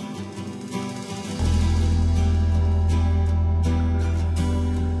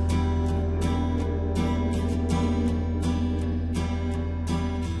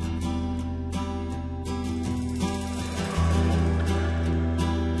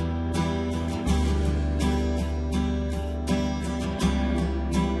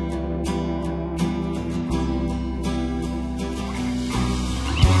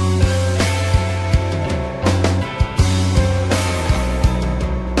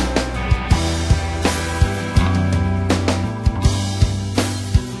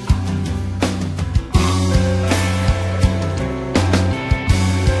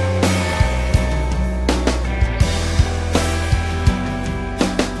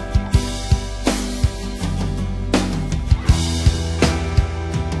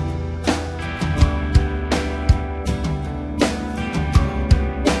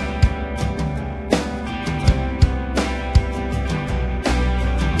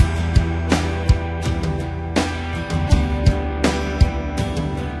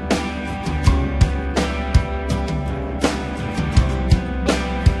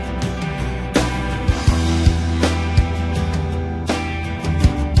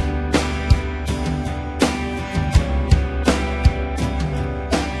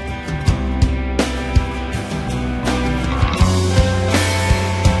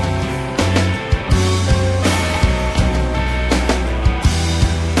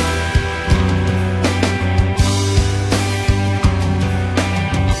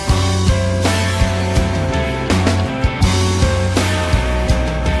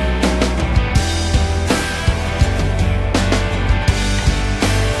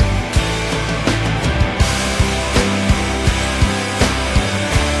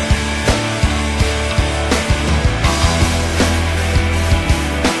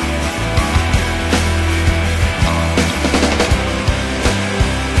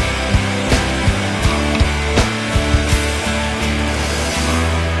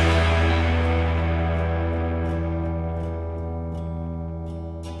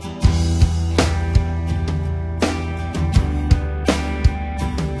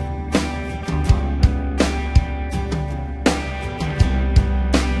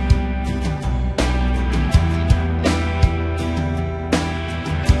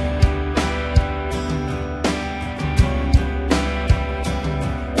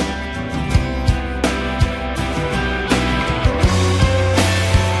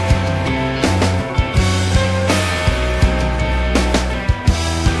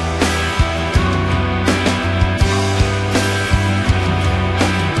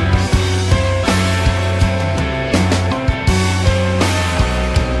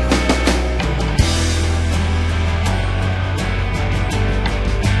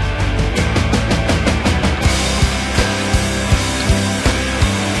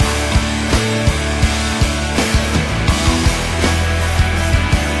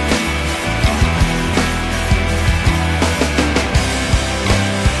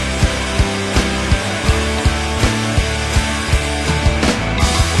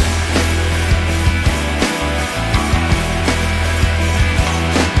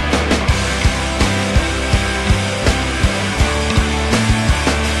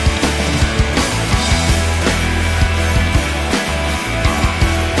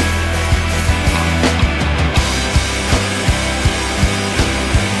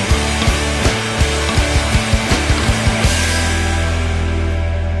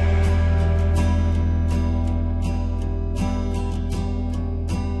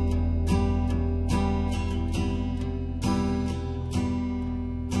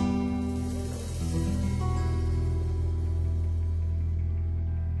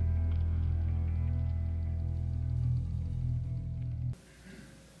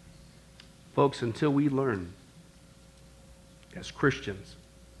 Folks, until we learn as Christians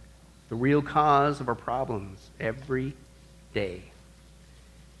the real cause of our problems every day,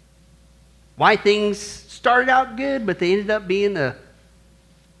 why things started out good, but they ended up being a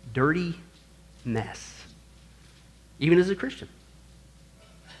dirty mess. even as a Christian.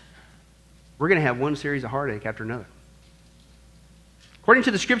 We're going to have one series of heartache after another. According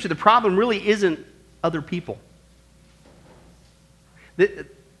to the Scripture, the problem really isn't other people.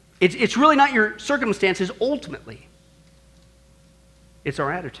 It's really not your circumstances ultimately. It's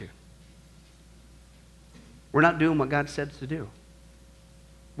our attitude. We're not doing what God said to do.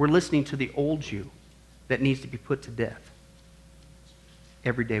 We're listening to the old you that needs to be put to death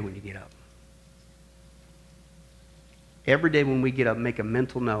every day when you get up. Every day when we get up, make a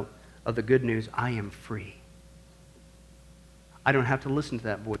mental note of the good news: I am free. I don't have to listen to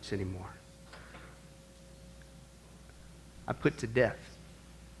that voice anymore. I put to death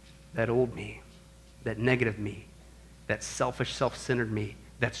that old me, that negative me, that selfish, self-centered me,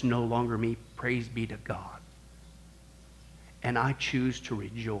 that's no longer me. Praise be to God. And I choose to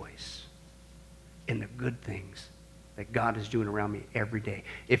rejoice in the good things that God is doing around me every day.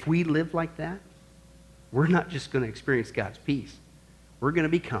 If we live like that, we're not just going to experience God's peace. We're going to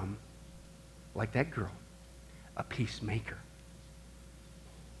become, like that girl, a peacemaker.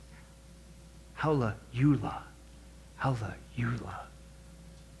 Hallelujah. Hallelujah.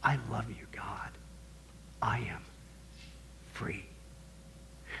 I love you, God. I am free.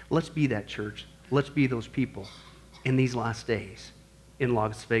 Let's be that church. Let's be those people in these last days in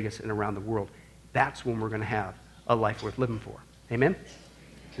Las Vegas and around the world. That's when we're going to have a life worth living for. Amen?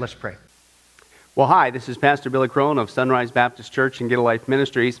 Let's pray. Well, hi, this is Pastor Billy Crone of Sunrise Baptist Church and Get a Life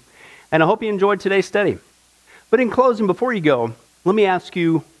Ministries, and I hope you enjoyed today's study. But in closing, before you go, let me ask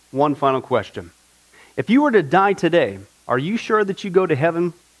you one final question. If you were to die today, are you sure that you go to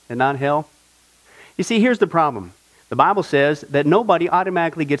heaven and not hell? You see, here's the problem. The Bible says that nobody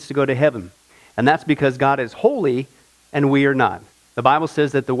automatically gets to go to heaven, and that's because God is holy and we are not. The Bible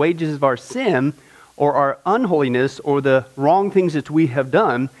says that the wages of our sin or our unholiness or the wrong things that we have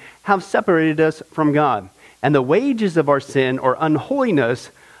done have separated us from God. And the wages of our sin or unholiness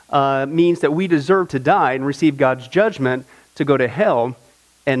means that we deserve to die and receive God's judgment to go to hell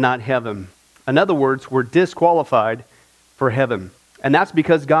and not heaven. In other words, we're disqualified for heaven. And that's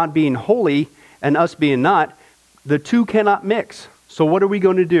because God being holy and us being not, the two cannot mix. So what are we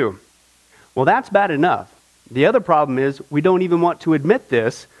going to do? Well, that's bad enough. The other problem is we don't even want to admit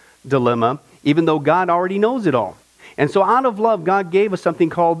this dilemma, even though God already knows it all. And so out of love, God gave us something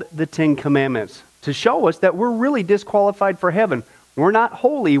called the Ten Commandments to show us that we're really disqualified for heaven. We're not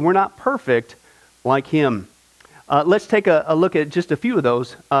holy. We're not perfect like Him. Let's take a look at just a few of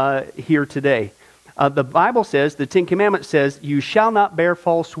those here today. The Bible says, the Ten Commandments says, you shall not bear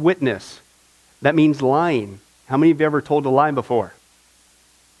false witness. That means lying. How many of you ever told a lie before?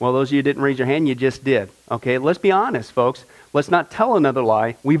 Well, those of you who didn't raise your hand, you just did. Okay, let's be honest, folks. Let's not tell another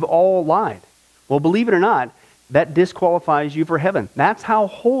lie. We've all lied. Well, believe it or not, that disqualifies you for heaven. That's how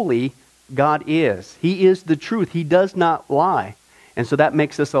holy God is. He is the truth. He does not lie. And so that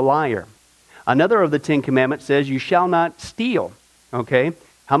makes us a liar. Another of the Ten Commandments says, you shall not steal. Okay?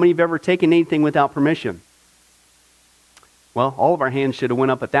 How many have ever taken anything without permission? Well, all of our hands should have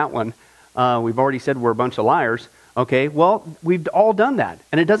went up at that one. We've already said we're a bunch of liars. Okay, well, we've all done that.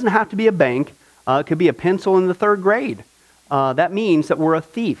 And it doesn't have to be a bank. It could be a pencil in the third grade. That means that we're a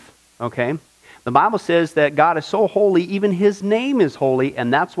thief. Okay? The Bible says that God is so holy, even His name is holy.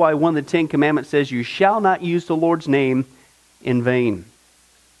 And that's why one of the Ten Commandments says, you shall not use the Lord's name in vain.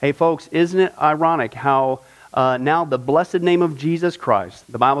 Hey, folks, isn't it ironic how now the blessed name of Jesus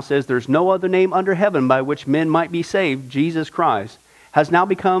Christ, the Bible says there's no other name under heaven by which men might be saved, Jesus Christ, has now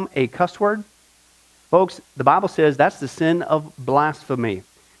become a cuss word? Folks, the Bible says that's the sin of blasphemy,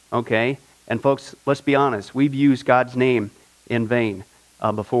 okay? And folks, let's be honest. We've used God's name in vain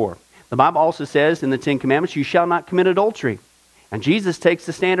before. The Bible also says in the Ten Commandments, you shall not commit adultery. And Jesus takes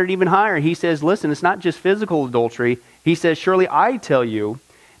the standard even higher. He says, listen, it's not just physical adultery. He says, surely I tell you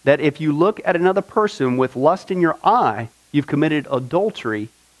that if you look at another person with lust in your eye, you've committed adultery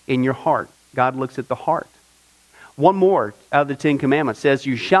in your heart. God looks at the heart. One more out of the Ten Commandments says,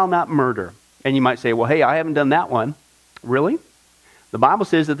 you shall not murder. And you might say, well, hey, I haven't done that one. Really? The Bible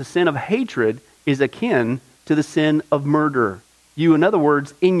says that the sin of hatred is akin to the sin of murder. You, in other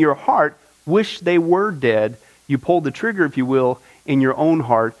words, in your heart, wish they were dead. You pulled the trigger, if you will, in your own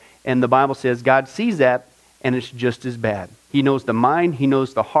heart. And the Bible says God sees that, and it's just as bad. He knows the mind, He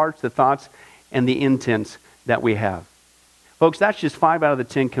knows the hearts, the thoughts, and the intents that we have. Folks, that's just 5 out of the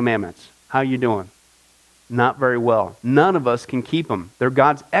 10 commandments. How you doing? Not very well. None of us can keep them. They're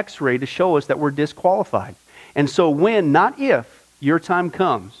God's x-ray to show us that we're disqualified. And so when, not if, your time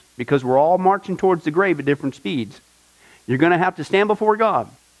comes, because we're all marching towards the grave at different speeds, you're going to have to stand before God.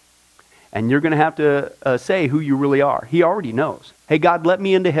 And you're going to have to say who you really are. He already knows. Hey, God, let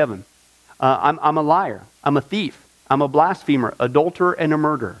me into heaven. I'm a liar. I'm a thief. I'm a blasphemer, adulterer, and a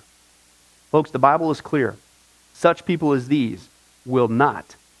murderer. Folks, the Bible is clear. Such people as these will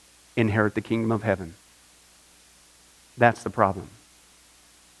not inherit the kingdom of heaven. That's the problem.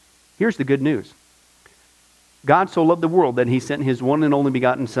 Here's the good news. God so loved the world that he sent his one and only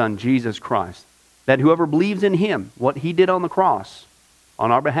begotten Son, Jesus Christ, that whoever believes in him, what he did on the cross on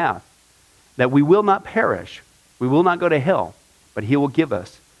our behalf, that we will not perish, we will not go to hell, but he will give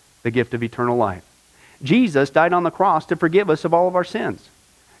us the gift of eternal life. Jesus died on the cross to forgive us of all of our sins.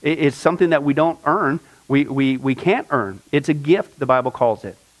 It's something that we don't earn. We can't earn. It's a gift, the Bible calls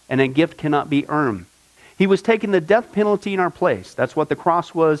it. And a gift cannot be earned. He was taking the death penalty in our place. That's what the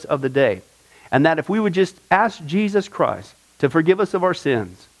cross was of the day. And that if we would just ask Jesus Christ to forgive us of our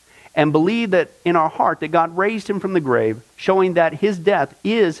sins and believe that in our heart that God raised him from the grave, showing that his death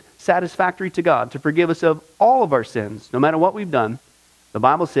is satisfactory to God to forgive us of all of our sins, no matter what we've done, the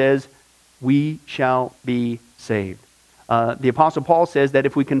Bible says we shall be saved. The Apostle Paul says that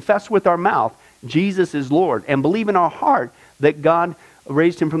if we confess with our mouth Jesus is Lord and believe in our heart that God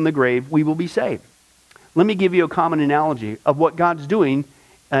raised him from the grave, we will be saved. Let me give you a common analogy of what God's doing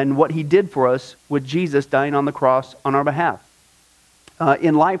and what he did for us with Jesus dying on the cross on our behalf.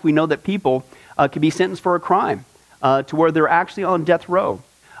 In life, we know that people can be sentenced for a crime to where they're actually on death row.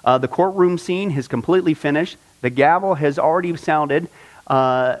 The courtroom scene has completely finished. The gavel has already sounded.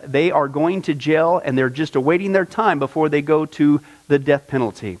 They are going to jail, and they're just awaiting their time before they go to the death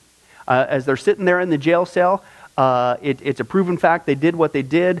penalty. As they're sitting there in the jail cell, it's a proven fact they did what they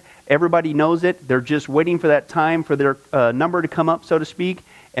did. Everybody knows it. They're just waiting for that time for their number to come up, so to speak,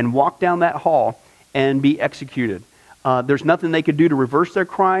 and walk down that hall and be executed. There's nothing they could do to reverse their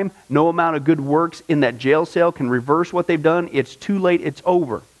crime. No amount of good works in that jail cell can reverse what they've done. It's too late. It's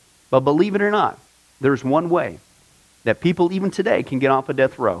over. But believe it or not, there's one way that people even today can get off a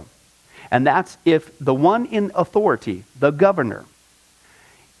death row. And that's if the one in authority, the governor,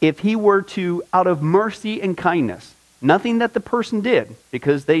 if he were to, out of mercy and kindness, nothing that the person did,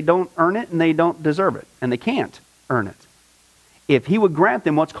 because they don't earn it and they don't deserve it, and they can't earn it, if he would grant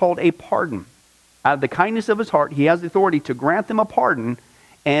them what's called a pardon, out of the kindness of his heart, he has the authority to grant them a pardon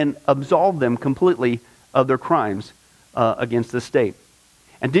and absolve them completely of their crimes against the state.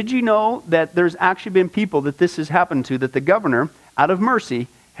 And did you know that there's actually been people that this has happened to, that the governor, out of mercy,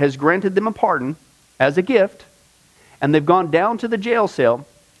 has granted them a pardon as a gift, and they've gone down to the jail cell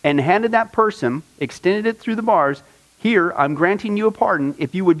and handed that person, extended it through the bars, here, I'm granting you a pardon.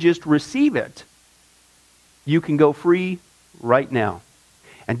 If you would just receive it, you can go free right now.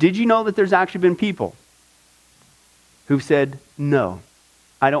 And did you know that there's actually been people who've said, no,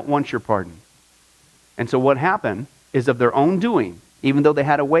 I don't want your pardon. And so what happened is of their own doing, even though they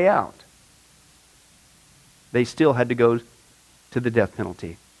had a way out, they still had to go to the death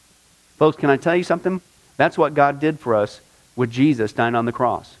penalty. Folks, can I tell you something? That's what God did for us with Jesus dying on the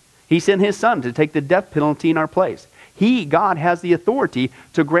cross. He sent his Son to take the death penalty in our place. God has the authority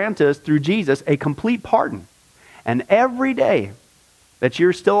to grant us through Jesus a complete pardon. And every day that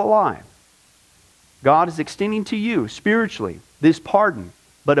you're still alive, God is extending to you spiritually this pardon.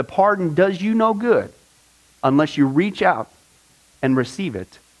 But a pardon does you no good unless you reach out and receive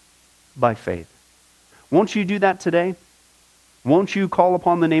it by faith. Won't you do that today? Won't you call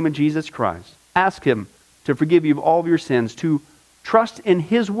upon the name of Jesus Christ? Ask him to forgive you of all of your sins, to trust in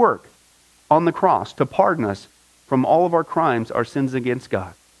his work on the cross to pardon us from all of our crimes, our sins against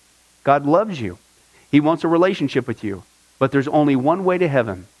God. God loves you. He wants a relationship with you. But there's only one way to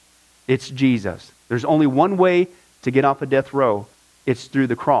heaven. It's Jesus. There's only one way to get off a death row. It's through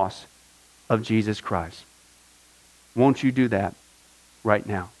the cross of Jesus Christ. Won't you do that right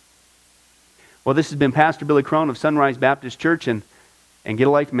now? Well, this has been Pastor Billy Crone of Sunrise Baptist Church and Get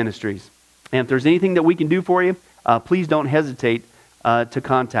a Life Ministries. And if there's anything that we can do for you, please don't hesitate to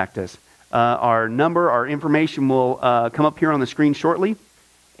contact us. Our number, our information will come up here on the screen shortly.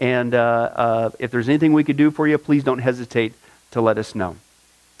 And if there's anything we could do for you, please don't hesitate to let us know.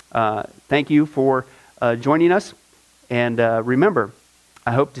 Thank you for joining us. And remember,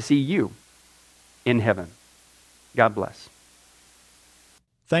 I hope to see you in heaven. God bless.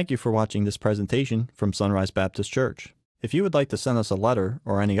 Thank you for watching this presentation from Sunrise Baptist Church. If you would like to send us a letter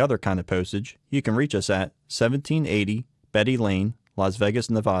or any other kind of postage, you can reach us at 1780 Betty Lane, Las Vegas,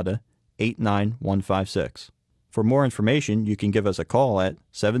 Nevada, 89156. For more information, you can give us a call at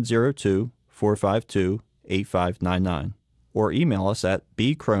 702-452-8599 or email us at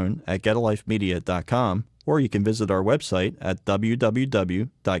bcrone@getalifemedia.com, or you can visit our website at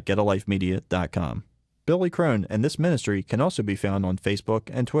www.getalifemedia.com. Billy Crone and this ministry can also be found on Facebook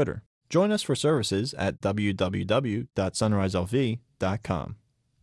and Twitter. Join us for services at www.sunriselv.com.